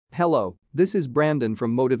Hello, this is Brandon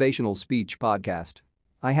from Motivational Speech Podcast.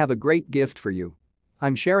 I have a great gift for you.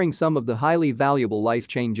 I'm sharing some of the highly valuable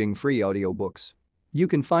life-changing free audiobooks. You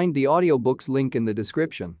can find the audiobooks link in the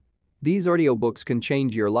description. These audiobooks can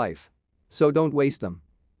change your life. So don't waste them.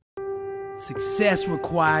 Success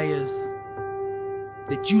requires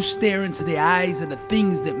that you stare into the eyes of the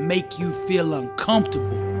things that make you feel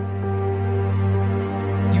uncomfortable.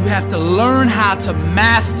 You have to learn how to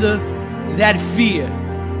master that fear.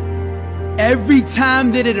 Every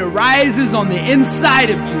time that it arises on the inside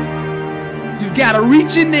of you, you've got to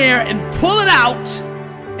reach in there and pull it out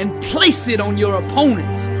and place it on your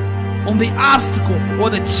opponent, on the obstacle or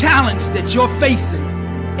the challenge that you're facing.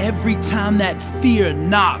 Every time that fear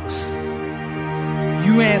knocks,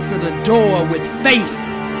 you answer the door with faith.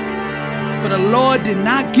 For the Lord did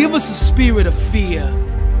not give us a spirit of fear,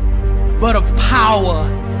 but of power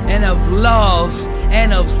and of love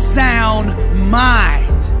and of sound mind.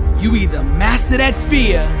 You either master that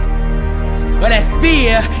fear, or that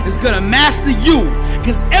fear is gonna master you.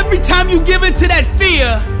 Because every time you give into that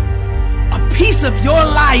fear, a piece of your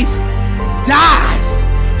life dies.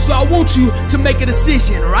 So I want you to make a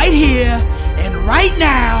decision right here and right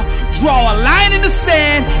now. Draw a line in the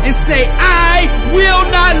sand and say, I will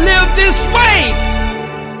not live this way.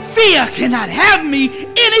 Fear cannot have me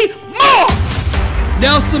anymore.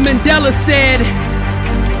 Nelson Mandela said,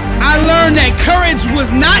 I learned that courage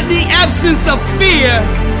was not the absence of fear,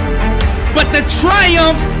 but the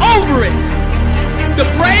triumph over it. The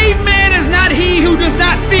brave man is not he who does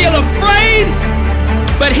not feel afraid,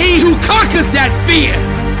 but he who conquers that fear.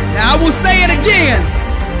 Now I will say it again.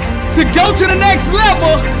 To go to the next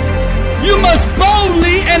level, you must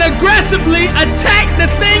boldly and aggressively attack the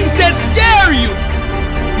things that scare you.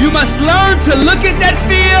 You must learn to look at that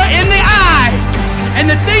fear in the eye and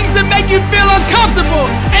the things that make you feel uncomfortable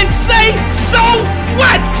and say, so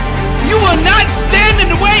what? You will not stand in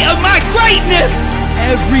the way of my greatness.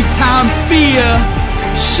 Every time fear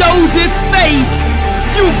shows its face,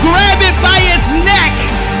 you grab it by its neck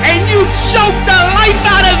and you choke the life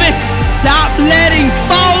out of it. Stop letting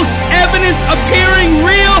false evidence appearing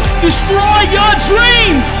real destroy your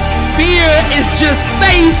dreams. Fear is just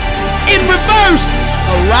faith in reverse.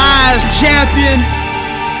 Arise, champion,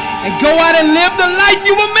 and go out and live the life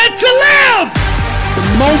you were meant to live. The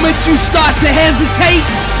moment you start to hesitate,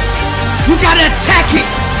 you gotta attack it.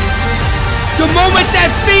 The moment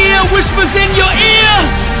that fear whispers in your ear,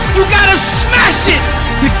 you gotta smash it.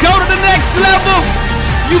 To go to the next level,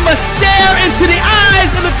 you must stare into the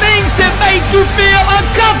eyes of the things that make you feel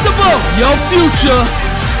uncomfortable. Your future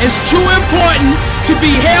is too important to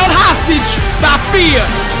be held hostage by fear.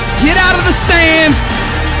 Get out of the stands.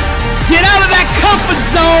 Get out of that comfort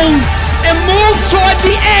zone and move toward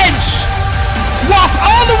the edge. Walk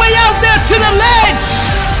all the way out there to the ledge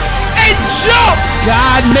and jump.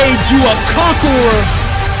 God made you a conqueror.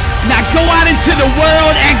 Now go out into the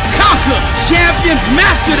world and conquer. Champions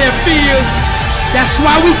master their fears. That's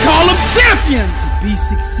why we call them champions. To be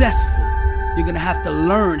successful, you're gonna have to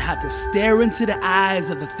learn how to stare into the eyes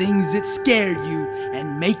of the things that scare you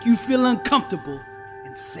and make you feel uncomfortable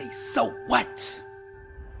and say, so what?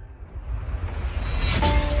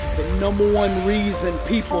 The number one reason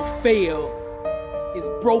people fail is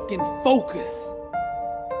broken focus.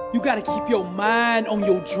 You gotta keep your mind on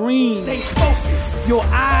your dreams. Stay focused. Your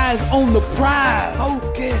eyes on the prize.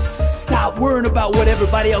 Focus. Stop worrying about what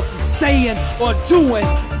everybody else is saying or doing.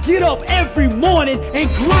 Get up every morning and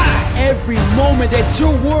grind. Every moment that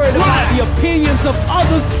you're worried about the opinions of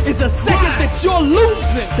others is a second that you're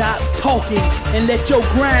losing. Stop talking and let your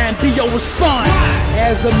grind be your response.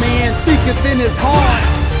 As a man thinketh in his heart,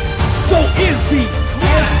 so is he.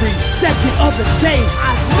 Every second of the day,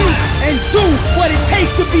 I think and do what it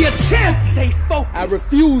takes to be a champ. Stay focused. I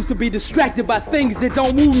refuse to be distracted by things that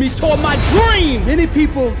don't move me toward my dream. Many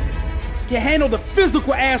people can handle the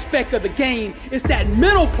physical aspect of the game. It's that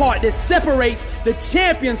mental part that separates the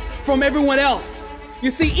champions from everyone else.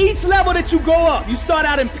 You see, each level that you go up, you start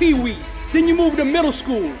out in Pee-wee. Then you move to middle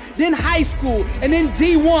school, then high school, and then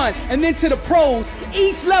D1, and then to the pros.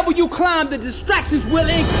 Each level you climb, the distractions will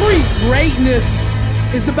increase. Greatness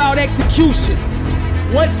is about execution.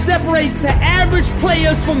 What separates the average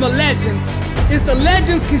players from the legends is the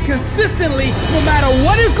legends can consistently, no matter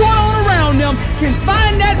what is going on around them, can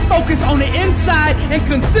find that focus on the inside and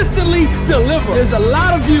consistently deliver. There's a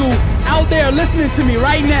lot of you out there listening to me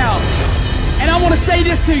right now, and I want to say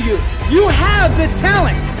this to you. You have the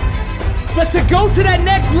talent. But to go to that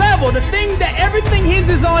next level, the thing that everything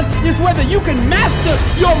hinges on is whether you can master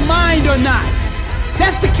your mind or not.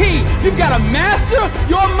 That's the key. You've got to master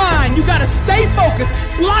your mind. You got to stay focused.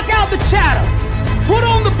 Block out the chatter. Put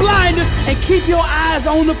on the focus and keep your eyes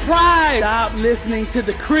on the prize. Stop listening to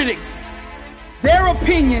the critics. Their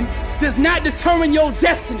opinion does not determine your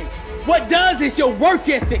destiny. What does is your work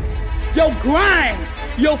ethic, your grind,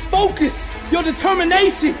 your focus, your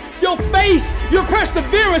determination, your faith, your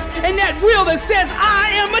perseverance, and that will that says, I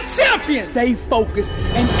am a champion. Stay focused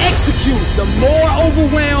and execute. The more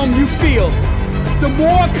overwhelmed you feel, the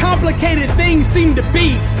more complicated things seem to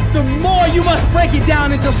be, the more you must break it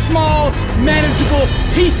down into small, manageable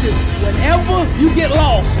pieces. Whenever you get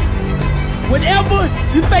lost, whenever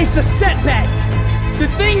you face a setback, the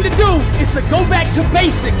thing to do is to go back to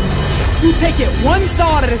basics. You take it one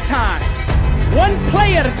thought at a time, one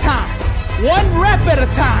play at a time, one rep at a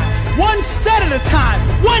time, one set at a time,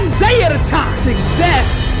 one day at a time.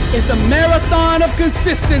 Success is a marathon of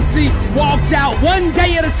consistency walked out one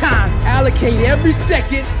day at a time. Allocate every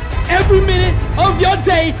second, every minute of your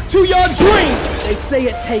day to your dream. They say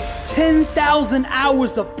it takes 10,000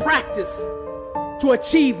 hours of practice to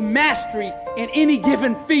achieve mastery in any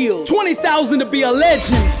given field. 20,000 to be a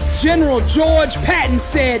legend. General George Patton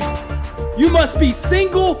said, you must be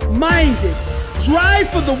single-minded. Drive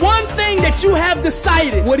for the one thing that you have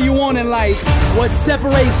decided. What do you want in life? What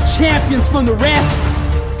separates champions from the rest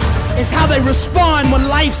is how they respond when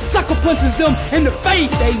life sucker punches them in the face.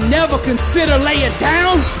 They never consider laying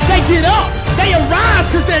down. They get up. They arise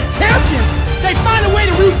because they're champions. They find a way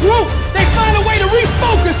to regroup. They find a way to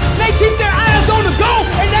refocus. They keep their eyes on the goal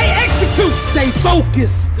and they execute. Stay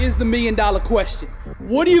focused. Here's the million-dollar question.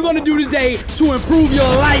 What are you going to do today to improve your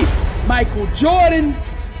life? Michael Jordan,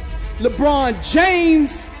 LeBron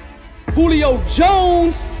James, Julio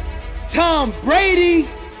Jones, Tom Brady,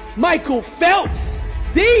 Michael Phelps.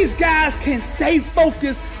 These guys can stay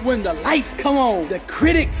focused when the lights come on. The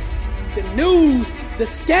critics, the news, the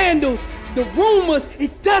scandals, the rumors,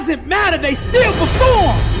 it doesn't matter, they still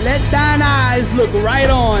perform. Let thine eyes look right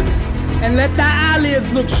on, and let thy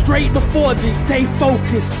eyelids look straight before thee. Stay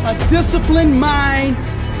focused. A disciplined mind,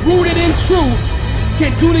 rooted in truth,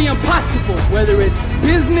 can do the impossible. Whether it's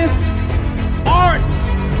business, arts,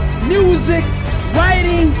 music,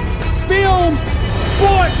 writing, film,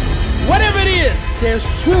 sports, whatever it is, there's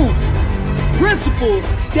truth,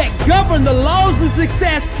 principles that govern the laws of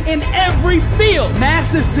success in every field.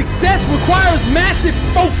 Massive success requires massive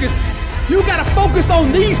focus. You gotta focus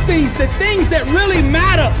on these things, the things that really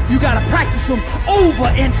matter. You gotta practice them over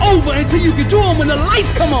and over until you can do them when the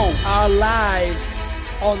lights come on. Our lives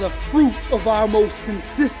are the fruit of our most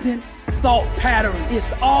consistent thought patterns.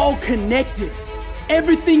 It's all connected.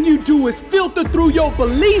 Everything you do is filtered through your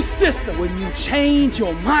belief system. When you change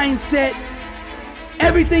your mindset,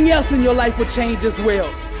 everything else in your life will change as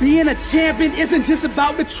well. Being a champion isn't just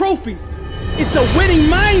about the trophies. It's a winning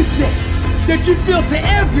mindset that you filter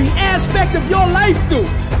every aspect of your life through.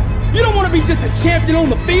 You don't want to be just a champion on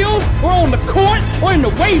the field or on the court or in the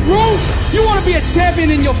weight room. You want to be a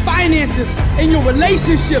champion in your finances, in your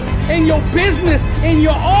relationships, in your business, in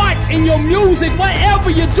your art, in your music. Whatever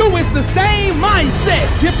you do, it's the same mindset.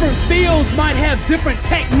 Different fields might have different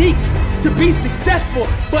techniques to be successful,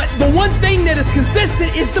 but the one thing that is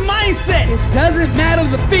consistent is the mindset. It doesn't matter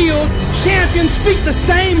the field, champions speak the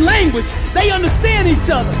same language. They understand each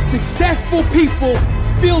other. Successful people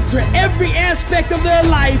filter every aspect of their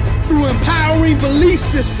life through empowering belief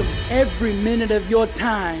systems. Every minute of your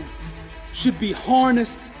time should be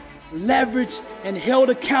harnessed, leveraged, and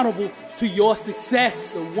held accountable to your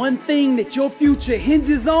success. The one thing that your future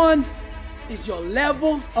hinges on is your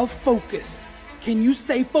level of focus. Can you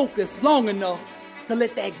stay focused long enough to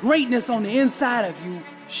let that greatness on the inside of you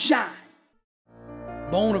shine?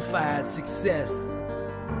 Bonafide success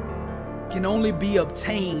can only be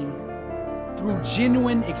obtained through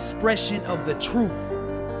genuine expression of the truth.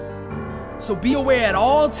 So be aware at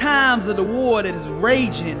all times of the war that is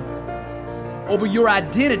raging over your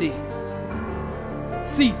identity.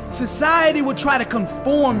 See, society will try to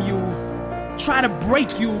conform you, try to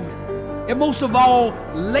break you, and most of all,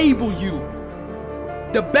 label you.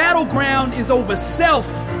 The battleground is over self,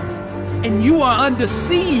 and you are under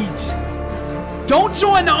siege. Don't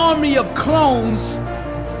join the army of clones.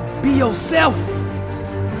 Be yourself.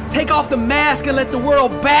 Take off the mask and let the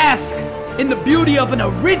world bask in the beauty of an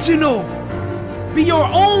original. Be your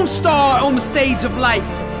own star on the stage of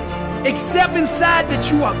life. Accept inside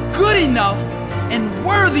that you are good enough and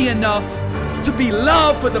worthy enough to be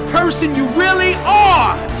loved for the person you really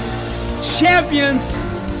are. Champions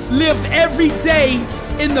live every day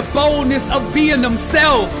in the boldness of being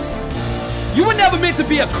themselves. You were never meant to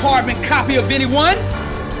be a carbon copy of anyone.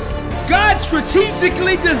 God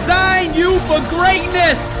strategically designed you for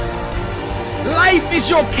greatness. Life is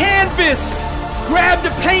your canvas. Grab the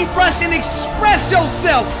paintbrush and express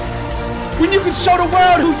yourself. When you can show the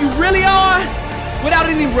world who you really are without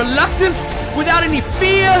any reluctance, without any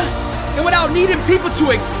fear, and without needing people to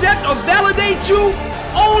accept or validate you,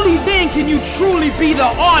 only then can you truly be the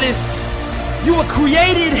artist you were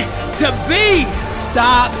created to be.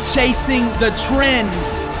 Stop chasing the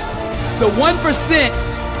trends. The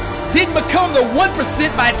 1% didn't become the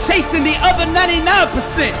 1% by chasing the other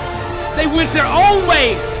 99%. They went their own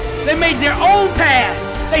way. They made their own path.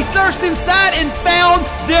 They searched inside and found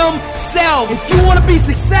themselves. If you want to be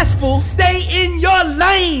successful, stay in your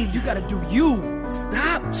lane. You gotta do you.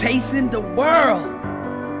 Stop chasing the world.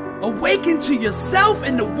 Awaken to yourself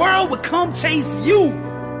and the world will come chase you.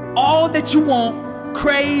 All that you want,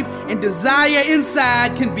 crave, and desire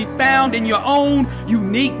inside can be found in your own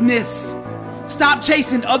uniqueness. Stop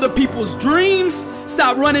chasing other people's dreams.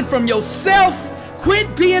 Stop running from yourself.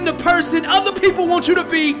 Quit being the person other people want you to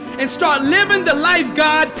be and start living the life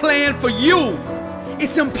God planned for you.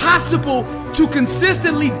 It's impossible to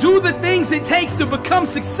consistently do the things it takes to become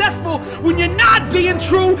successful when you're not being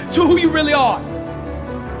true to who you really are.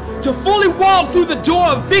 To fully walk through the door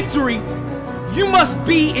of victory, you must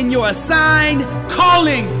be in your assigned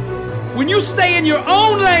calling. When you stay in your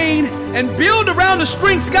own lane and build around the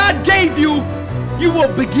strengths God gave you, you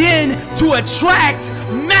will begin to attract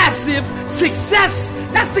massive success.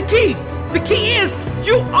 That's the key. The key is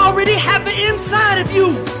you already have it inside of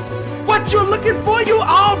you. What you're looking for, you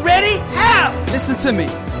already have. Listen to me.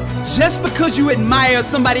 Just because you admire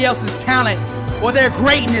somebody else's talent or their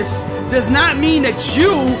greatness does not mean that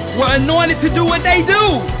you were anointed to do what they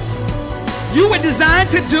do. You were designed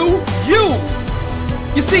to do you.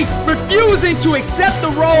 You see, refusing to accept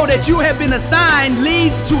the role that you have been assigned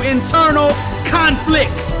leads to internal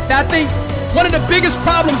conflict. See, I think one of the biggest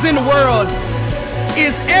problems in the world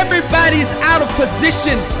is everybody's out of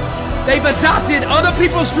position. They've adopted other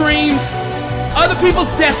people's dreams, other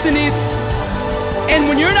people's destinies, and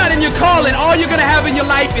when you're not in your calling, all you're gonna have in your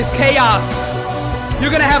life is chaos.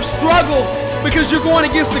 You're gonna have struggle because you're going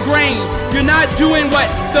against the grain. You're not doing what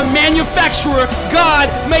the manufacturer God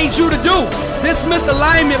made you to do. This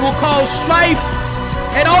misalignment will cause strife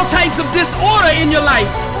and all types of disorder in your life.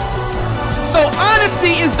 So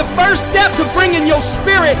honesty is the first step to bringing your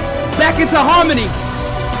spirit back into harmony.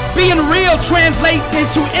 Being real translates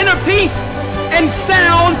into inner peace and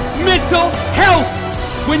sound mental health.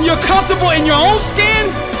 When you're comfortable in your own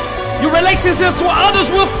skin, your relationships with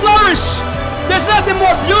others will flourish. There's nothing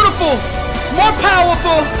more beautiful, more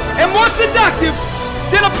powerful, and more seductive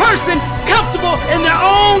than a person comfortable in their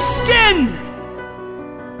own skin.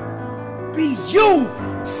 Be you.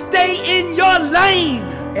 Stay in your lane.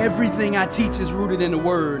 Everything I teach is rooted in the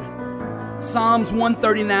Word. Psalms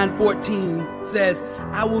 139:14 says,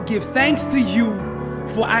 I will give thanks to you,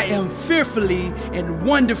 for I am fearfully and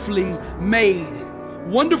wonderfully made.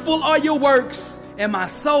 Wonderful are your works, and my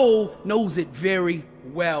soul knows it very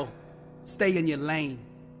well. Stay in your lane.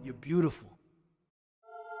 You're beautiful.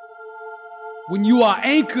 When you are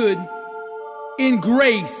anchored in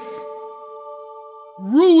grace,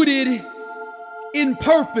 rooted in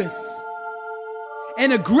purpose,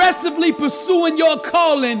 and aggressively pursuing your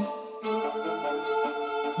calling,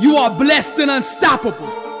 you are blessed and unstoppable.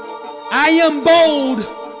 I am bold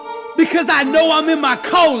because I know I'm in my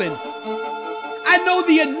calling. I know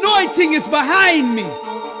the anointing is behind me.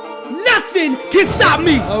 Nothing can stop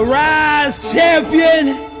me. Arise,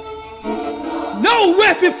 champion. No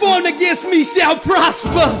weapon formed against me shall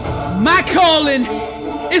prosper. My calling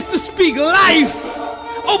is to speak life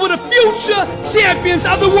over the future champions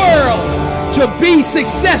of the world. To be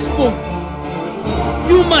successful,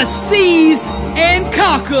 you must seize and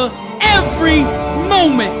conquer every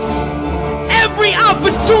moment, every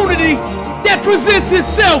opportunity that presents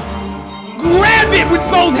itself. Grab it with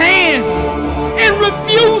both hands and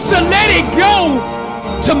refuse to let it go.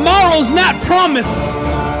 Tomorrow's not promised,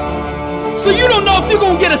 so you don't know if you're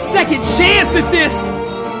gonna get a second chance at this.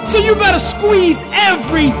 So you better squeeze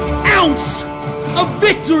every ounce of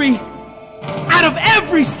victory out of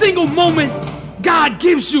every single moment God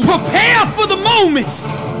gives you. Prepare for the moment.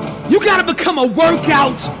 You gotta become a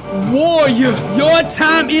workout warrior. Your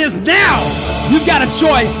time is now. You've got a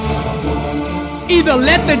choice. Either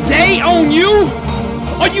let the day own you,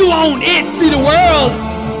 or you own it. See, the world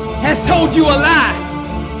has told you a lie.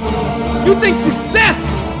 You think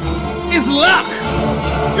success is luck.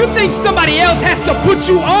 You think somebody else has to put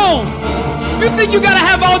you on. You think you gotta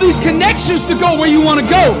have all these connections to go where you wanna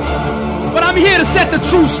go. But I'm here to set the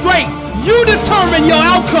truth straight. You determine your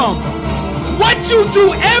outcome. What you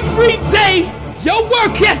do every day, your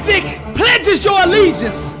work ethic, pledges your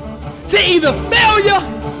allegiance to either failure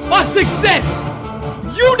or success.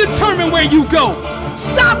 You determine where you go.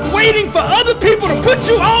 Stop waiting for other people to put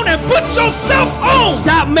you on and put yourself on.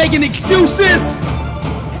 Stop making excuses.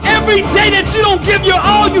 Every day that you don't give your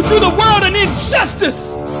all, you do the world an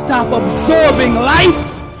injustice. Stop absorbing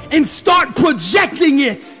life and start projecting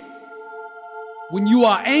it. When you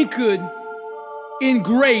are anchored in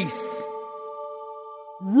grace,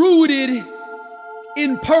 rooted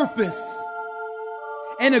in purpose,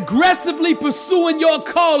 and aggressively pursuing your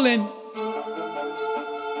calling,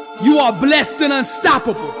 you are blessed and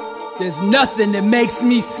unstoppable. There's nothing that makes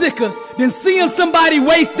me sicker than seeing somebody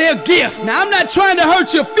waste their gift. Now, I'm not trying to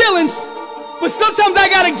hurt your feelings, but sometimes I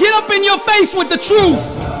gotta get up in your face with the truth.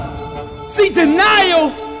 See,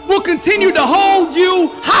 denial will continue to hold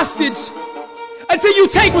you hostage until you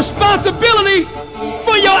take responsibility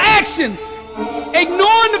for your actions.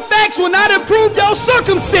 Ignoring the facts will not improve your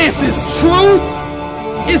circumstances. Truth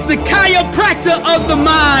is the chiropractor of the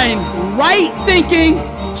mind. Right thinking,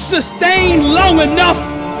 sustained long enough,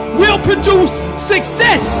 will produce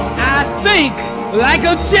success. I think like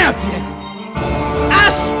a champion. I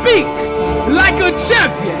speak like a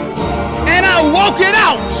champion. And I walk it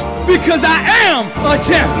out because I am a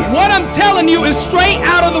champion. What I'm telling you is straight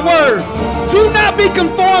out of the word. Do not be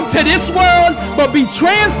conformed to this world, but be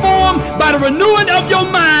transformed by the renewing of your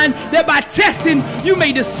mind, that by testing you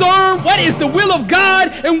may discern what is the will of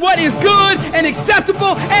God and what is good and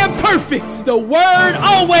acceptable and perfect. The word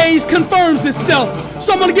always confirms itself.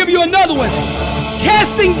 So I'm going to give you another one.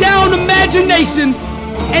 Casting down imaginations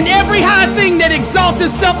and every high thing that exalts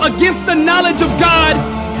itself against the knowledge of God,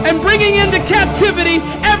 and bringing into captivity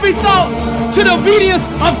every thought to the obedience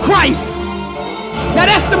of Christ. Now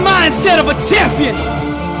that's the mindset of a champion.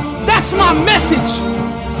 That's my message.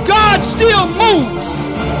 God still moves.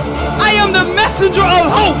 I am the messenger of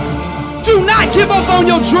hope. Do not give up on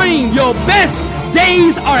your dreams. Your best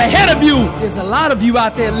days are ahead of you. There's a lot of you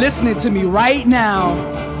out there listening to me right now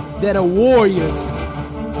that are warriors.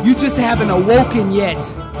 You just haven't awoken yet.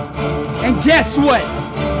 And guess what?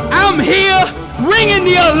 I'm here ringing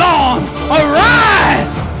the alarm.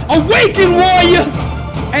 Arise! Awaken, warrior!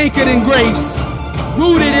 Anchored in grace,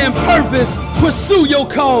 rooted in purpose. Pursue your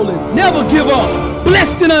calling. Never give up.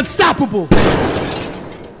 Blessed and unstoppable.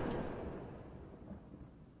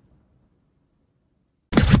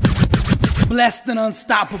 Blessed and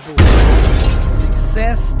unstoppable.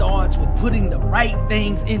 Success starts with putting the right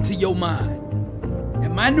things into your mind.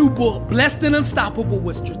 And my new book, Blessed and Unstoppable,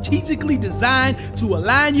 was strategically designed to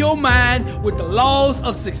align your mind with the laws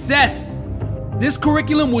of success. This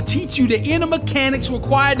curriculum will teach you the inner mechanics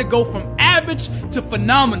required to go from average to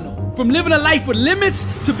phenomenal, from living a life with limits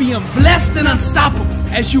to being blessed and unstoppable.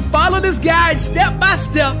 As you follow this guide step by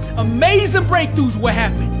step, amazing breakthroughs will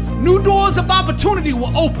happen. New doors of opportunity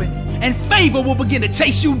will open, and favor will begin to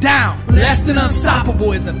chase you down. Blessed and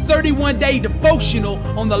Unstoppable is a 31-day devotional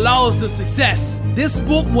on the laws of success. This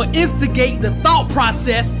book will instigate the thought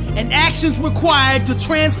process and actions required to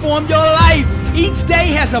transform your life. Each day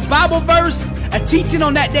has a Bible verse, a teaching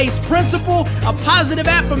on that day's principle, a positive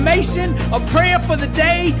affirmation, a prayer for the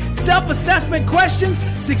day, self-assessment questions,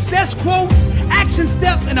 success quotes, action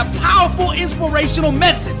steps, and a powerful inspirational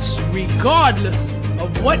message. Regardless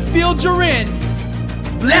of what field you're in,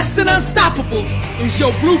 Blessed and Unstoppable is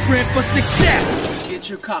your blueprint for success. Get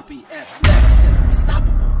your copy at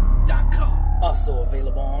blessedandunstoppable.com. Also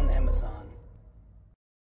available on Amazon.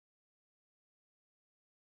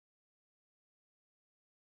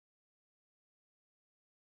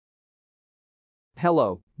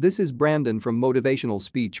 Hello, this is Brandon from Motivational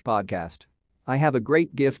Speech Podcast. I have a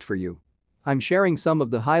great gift for you. I'm sharing some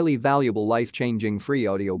of the highly valuable life-changing free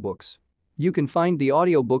audiobooks. You can find the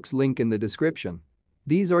audiobooks link in the description.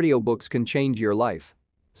 These audiobooks can change your life.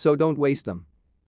 So don't waste them.